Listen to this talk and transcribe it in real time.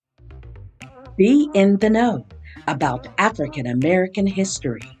Be in the know about African American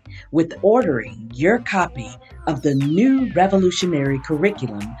history with ordering your copy of the new revolutionary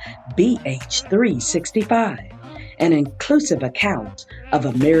curriculum, BH 365, an inclusive account of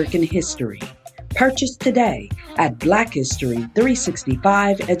American history. Purchase today at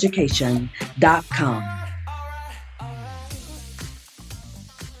blackhistory365education.com.